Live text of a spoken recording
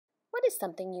What is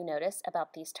something you notice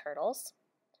about these turtles?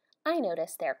 I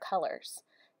notice their colors.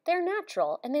 They're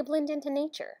natural and they blend into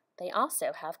nature. They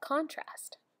also have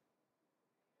contrast.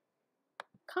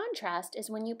 Contrast is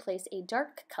when you place a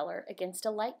dark color against a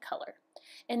light color.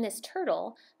 In this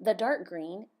turtle, the dark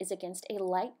green is against a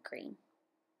light green.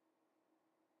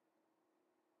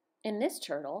 In this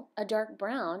turtle, a dark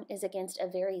brown is against a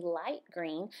very light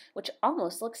green, which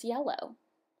almost looks yellow.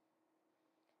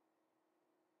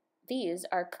 These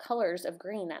are colors of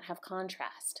green that have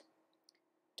contrast: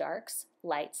 darks,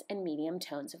 lights, and medium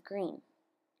tones of green.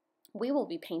 We will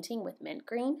be painting with mint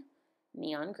green,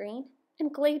 neon green,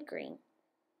 and glade green.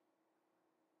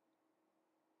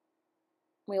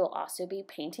 We will also be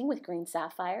painting with green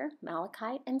sapphire,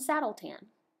 malachite, and saddle tan.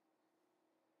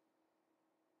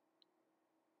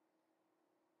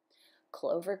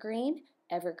 Clover green,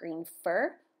 evergreen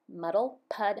fir, mud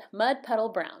puddle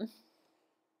brown.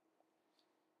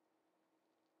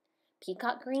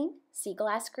 Peacock green, sea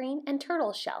glass green, and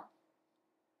turtle shell.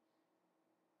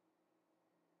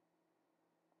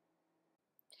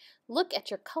 Look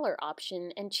at your color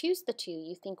option and choose the two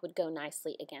you think would go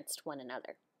nicely against one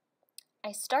another.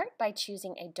 I start by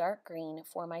choosing a dark green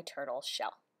for my turtle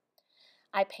shell.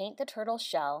 I paint the turtle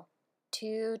shell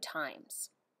 2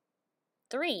 times.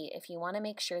 3 if you want to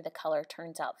make sure the color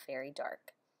turns out very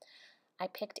dark. I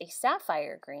picked a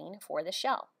sapphire green for the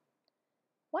shell.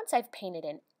 Once I've painted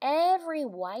in every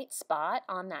white spot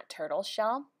on that turtle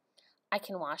shell, I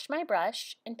can wash my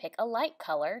brush and pick a light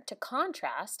color to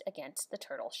contrast against the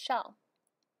turtle shell.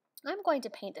 I'm going to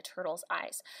paint the turtle's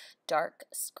eyes dark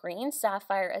green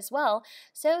sapphire as well,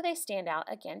 so they stand out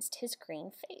against his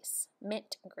green face.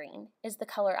 Mint green is the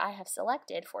color I have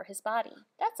selected for his body.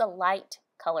 That's a light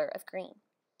color of green.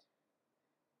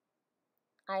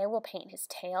 I will paint his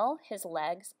tail, his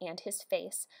legs, and his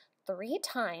face 3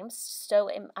 times so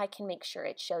I can make sure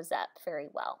it shows up very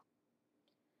well.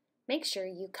 Make sure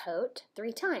you coat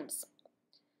 3 times.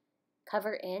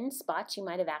 Cover in spots you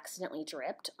might have accidentally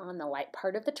dripped on the light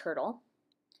part of the turtle,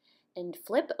 and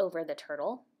flip over the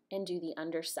turtle and do the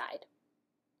underside.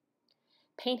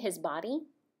 Paint his body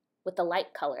with the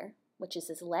light color, which is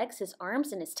his legs, his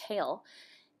arms, and his tail,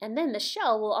 and then the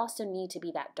shell will also need to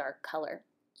be that dark color.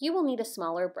 You will need a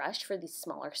smaller brush for these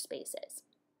smaller spaces.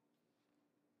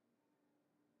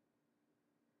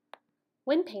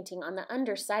 When painting on the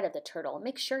underside of the turtle,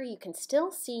 make sure you can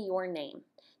still see your name.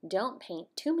 Don't paint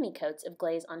too many coats of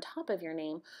glaze on top of your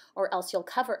name, or else you'll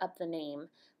cover up the name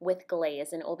with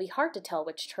glaze and it will be hard to tell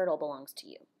which turtle belongs to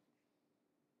you.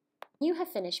 When you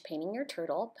have finished painting your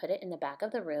turtle, put it in the back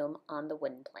of the room on the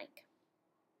wooden plank.